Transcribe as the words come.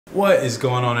What is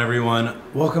going on, everyone?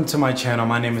 Welcome to my channel.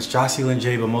 My name is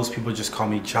gyasilinje, but most people just call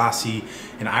me Gyasi,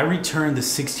 and I returned the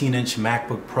 16-inch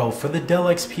MacBook Pro for the Dell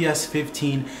XPS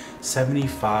 15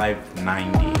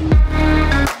 7590.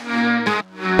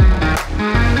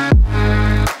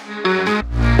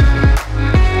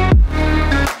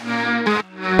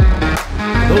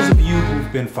 For those of you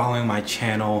who've been following my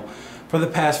channel for the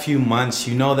past few months,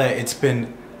 you know that it's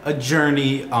been a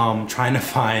journey trying to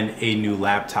find a new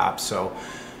laptop. So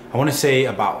I want to say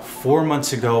about 4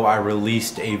 months ago, I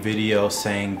released a video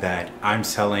saying that I'm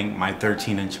selling my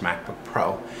 13-inch MacBook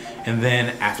Pro. And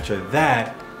then after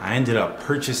that, I ended up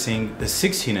purchasing the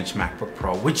 16-inch MacBook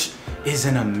Pro, which is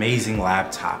an amazing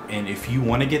laptop. And if you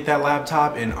want to get that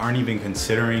laptop and aren't even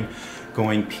considering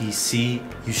going PC,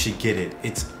 you should get it.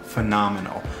 It's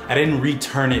phenomenal. I didn't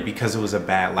return it because it was a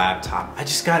bad laptop. I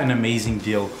just got an amazing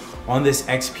deal on this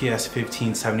XPS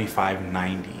 15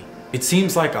 7590. It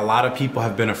seems like a lot of people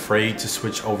have been afraid to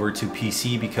switch over to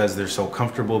PC because they're so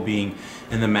comfortable being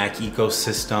in the Mac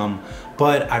ecosystem.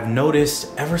 But I've noticed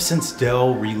ever since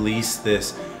Dell released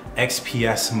this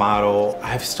XPS model,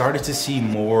 I've started to see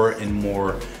more and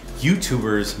more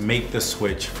YouTubers make the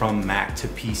switch from Mac to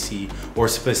PC, or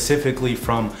specifically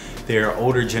from their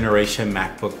older generation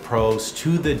MacBook Pros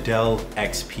to the Dell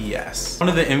XPS. One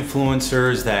of the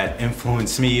influencers that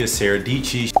influenced me is Sarah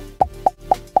Dici.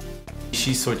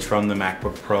 She switched from the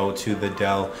MacBook Pro to the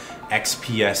Dell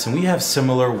XPS, and we have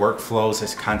similar workflows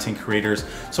as content creators,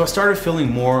 so I started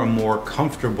feeling more and more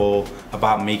comfortable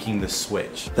about making the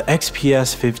switch. The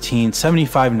XPS 15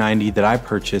 7590 that I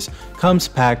purchased comes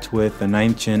packed with the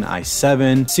 9th gen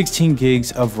i7, 16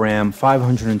 gigs of RAM,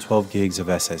 512 gigs of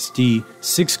SSD,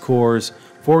 6 cores,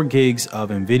 4 gigs of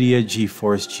NVIDIA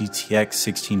GeForce GTX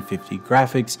 1650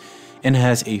 graphics, and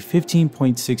has a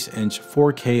 15.6 inch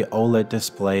 4K OLED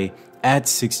display at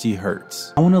 60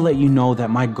 Hz. I want to let you know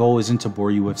that my goal isn't to bore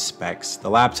you with specs.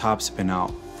 The laptop's been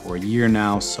out for a year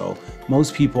now, so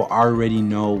most people already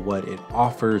know what it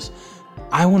offers.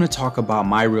 I want to talk about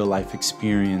my real life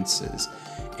experiences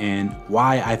and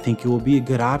why I think it will be a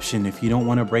good option if you don't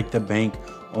want to break the bank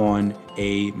on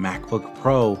a MacBook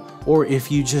Pro, or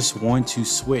if you just want to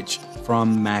switch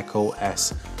from Mac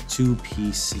OS to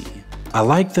PC. I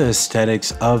like the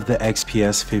aesthetics of the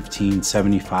XPS 15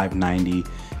 7590.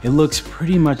 It looks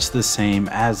pretty much the same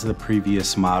as the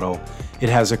previous model. It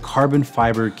has a carbon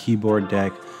fiber keyboard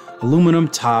deck, aluminum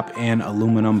top and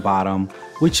aluminum bottom,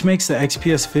 which makes the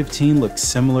XPS 15 look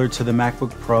similar to the MacBook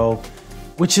Pro,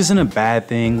 which isn't a bad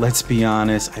thing. Let's be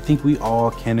honest, I think we all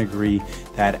can agree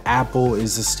that Apple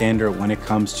is the standard when it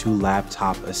comes to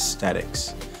laptop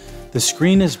aesthetics. The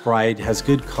screen is bright, has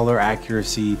good color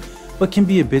accuracy, but can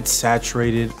be a bit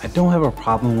saturated. I don't have a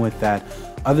problem with that,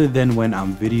 other than when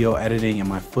I'm video editing and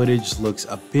my footage looks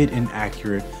a bit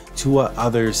inaccurate to what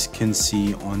others can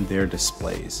see on their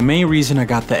displays. The main reason I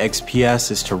got the XPS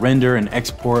is to render and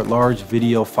export large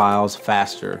video files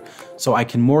faster, so I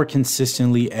can more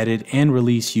consistently edit and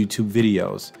release YouTube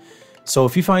videos. So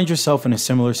if you find yourself in a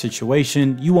similar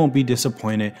situation, you won't be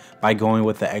disappointed by going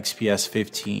with the XPS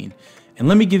 15. And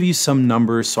let me give you some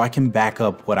numbers so I can back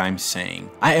up what I'm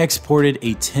saying. I exported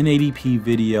a 1080p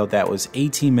video that was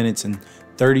 18 minutes and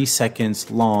 30 seconds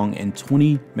long and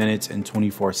 20 minutes and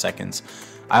 24 seconds.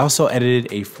 I also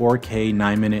edited a 4K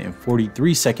 9-minute and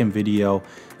 43-second video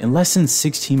in less than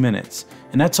 16 minutes.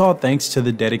 And that's all thanks to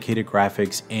the dedicated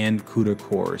graphics and CUDA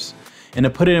cores. And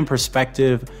to put it in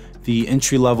perspective, the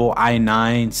entry-level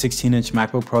i9 16-inch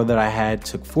MacBook Pro that I had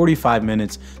took 45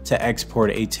 minutes to export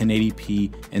a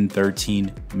 1080p in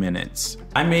 13 minutes.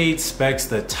 I made specs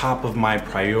the top of my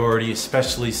priority,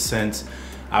 especially since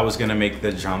I was gonna make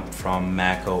the jump from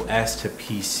Mac OS to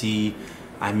PC.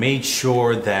 I made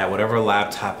sure that whatever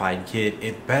laptop I get,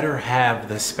 it better have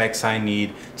the specs I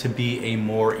need to be a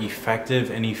more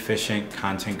effective and efficient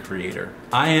content creator.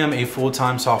 I am a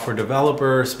full-time software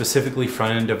developer, specifically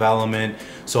front-end development,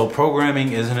 so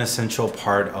programming is an essential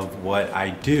part of what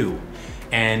I do.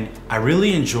 And I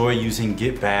really enjoy using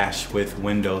Git Bash with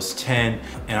Windows 10,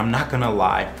 and I'm not gonna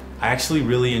lie, I actually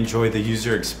really enjoy the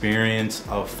user experience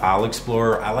of File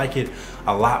Explorer. I like it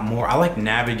a lot more. I like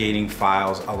navigating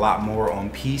files a lot more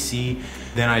on PC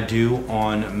than I do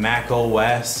on Mac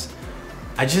OS.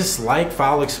 I just like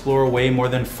File Explorer way more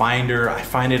than Finder. I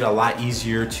find it a lot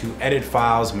easier to edit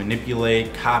files,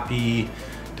 manipulate, copy,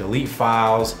 delete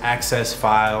files, access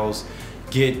files,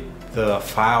 get the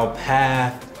file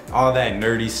path. All that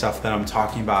nerdy stuff that I'm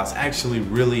talking about is actually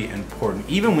really important.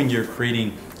 Even when you're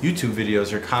creating YouTube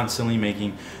videos, you're constantly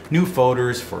making new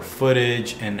folders for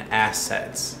footage and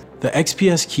assets. The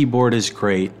XPS keyboard is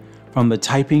great, from the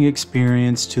typing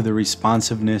experience to the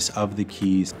responsiveness of the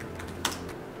keys.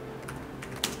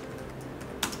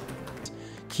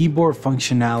 Keyboard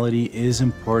functionality is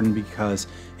important because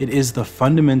it is the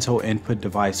fundamental input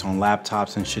device on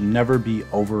laptops and should never be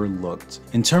overlooked.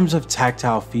 In terms of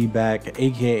tactile feedback,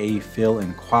 aka feel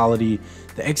and quality,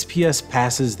 the XPS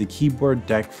passes the keyboard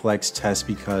deck flex test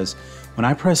because when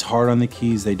I press hard on the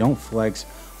keys, they don't flex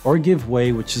or give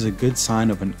way, which is a good sign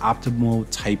of an optimal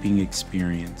typing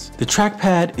experience. The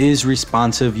trackpad is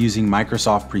responsive using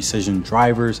Microsoft Precision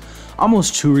drivers,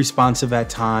 almost too responsive at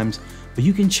times, but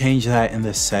you can change that in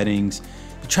the settings.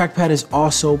 The trackpad is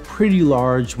also pretty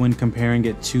large when comparing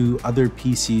it to other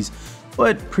PCs,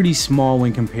 but pretty small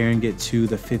when comparing it to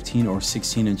the 15 or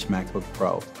 16-inch MacBook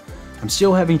Pro. I'm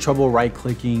still having trouble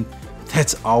right-clicking.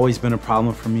 That's always been a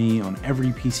problem for me on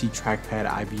every PC trackpad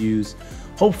I've used.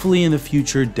 Hopefully in the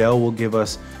future, Dell will give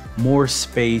us more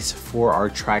space for our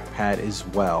trackpad as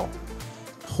well.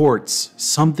 Ports,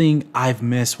 something I've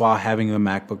missed while having the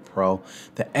MacBook Pro.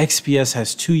 The XPS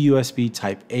has 2 USB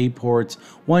Type A ports,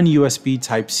 1 USB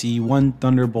Type C, 1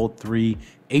 Thunderbolt 3,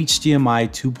 HDMI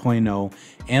 2.0,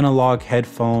 analog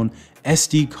headphone,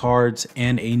 SD cards,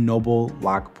 and a Noble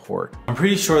lock port. I'm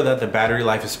pretty sure that the battery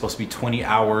life is supposed to be 20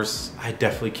 hours. I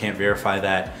definitely can't verify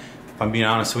that. If I'm being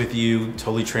honest with you,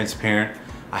 totally transparent,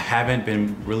 I haven't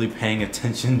been really paying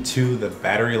attention to the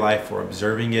battery life or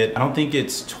observing it. I don't think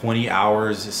it's 20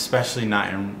 hours, especially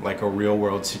not in like a real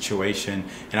world situation.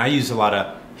 And I use a lot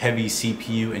of heavy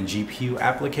CPU and GPU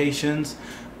applications,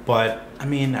 but I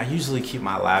mean, I usually keep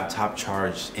my laptop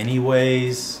charged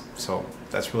anyways. So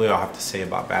that's really all I have to say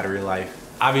about battery life.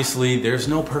 Obviously, there's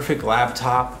no perfect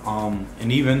laptop,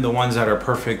 and even the ones that are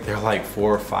perfect, they're like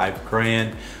 4 or 5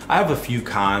 grand. I have a few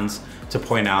cons to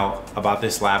point out about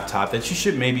this laptop that you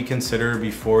should maybe consider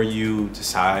before you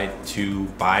decide to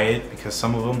buy it, because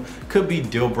some of them could be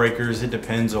deal breakers. It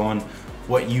depends on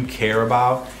what you care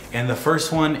about. And the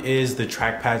first one is the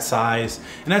trackpad size.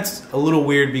 And that's a little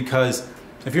weird because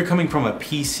if you're coming from a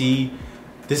PC,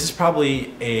 this is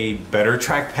probably a better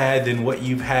trackpad than what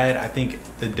you've had. I think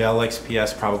the Dell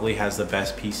XPS probably has the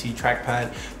best PC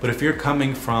trackpad. But if you're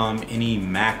coming from any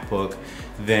MacBook,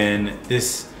 then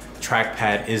this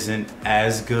trackpad isn't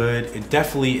as good. It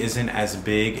definitely isn't as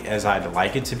big as I'd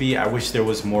like it to be. I wish there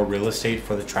was more real estate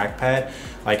for the trackpad,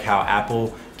 like how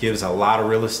Apple gives a lot of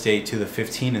real estate to the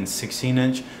 15 and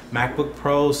 16-inch MacBook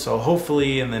Pro. So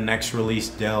hopefully in the next release,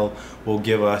 Dell will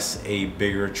give us a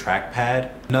bigger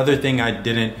trackpad. Another thing I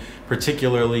didn't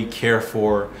particularly care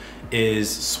for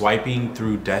is swiping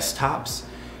through desktops.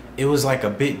 It was like a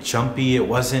bit jumpy. It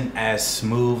wasn't as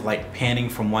smooth, like panning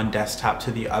from one desktop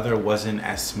to the other wasn't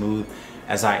as smooth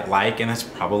as I like. And that's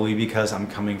probably because I'm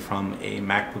coming from a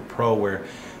MacBook Pro where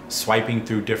swiping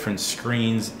through different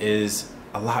screens is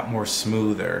a lot more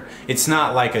smoother. It's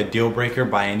not like a deal breaker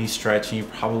by any stretch, and you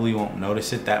probably won't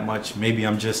notice it that much. Maybe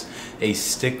I'm just a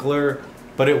stickler,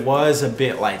 but it was a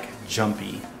bit like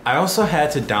jumpy. I also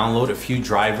had to download a few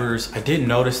drivers. I did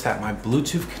notice that my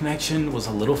Bluetooth connection was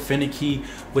a little finicky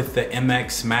with the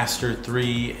MX Master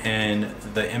 3 and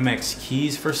the MX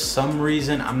keys for some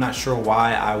reason. I'm not sure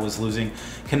why I was losing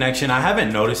connection. I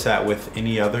haven't noticed that with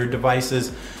any other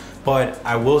devices, but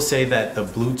I will say that the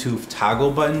Bluetooth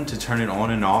toggle button to turn it on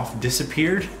and off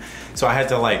disappeared. So I had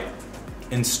to like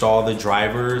install the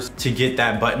drivers to get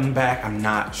that button back. I'm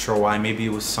not sure why. Maybe it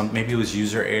was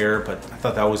user error, but I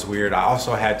thought that was weird. I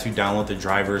also had to download the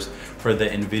drivers for the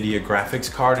NVIDIA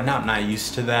graphics card, and I'm not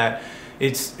used to that.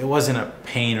 It wasn't a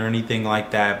pain or anything like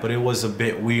that, but it was a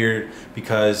bit weird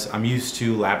because I'm used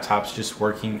to laptops just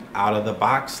working out of the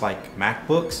box like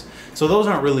MacBooks. So those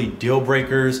aren't really deal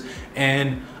breakers.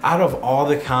 And out of all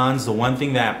the cons, the one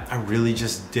thing that I really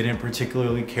just didn't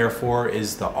particularly care for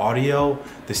is the audio.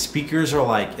 The speakers are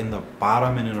like in the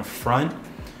bottom and in the front,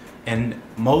 and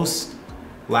most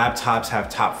laptops have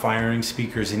top firing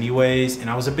speakers anyways,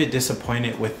 and I was a bit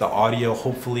disappointed with the audio.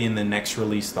 Hopefully in the next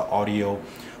release the audio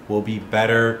will be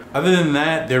better. Other than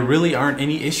that, there really aren't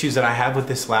any issues that I have with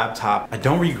this laptop. I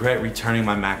don't regret returning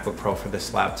my MacBook Pro for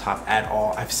this laptop at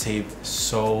all. I've saved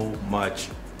so much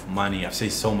money. I've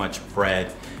saved so much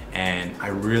bread, and I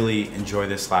really enjoy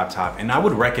this laptop, and I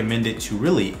would recommend it to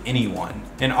really anyone.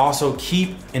 And also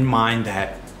keep in mind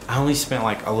that I only spent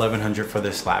like $1,100 for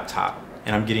this laptop,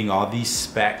 and I'm getting all these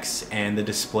specs, and the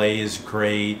display is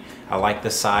great. I like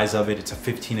the size of it. It's a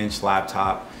 15-inch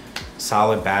laptop,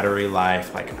 solid battery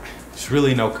life. Like, there's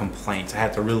really no complaints. I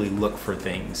had to really look for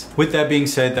things. With that being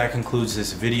said, that concludes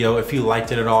this video. If you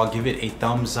liked it at all, give it a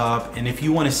thumbs up. And if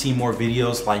you want to see more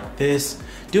videos like this,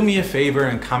 do me a favor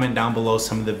and comment down below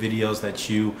some of the videos that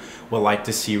you would like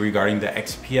to see regarding the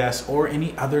XPS or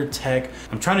any other tech.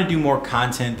 I'm trying to do more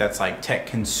content that's like tech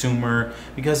consumer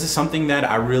because it's something that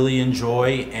I really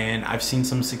enjoy and I've seen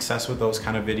some success with those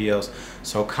kind of videos.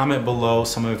 So comment below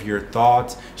some of your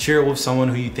thoughts, share it with someone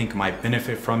who you think might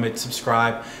benefit from it,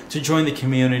 subscribe to join the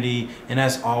community, and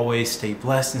as always, stay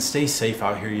blessed and stay safe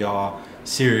out here, y'all.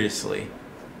 Seriously.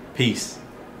 Peace.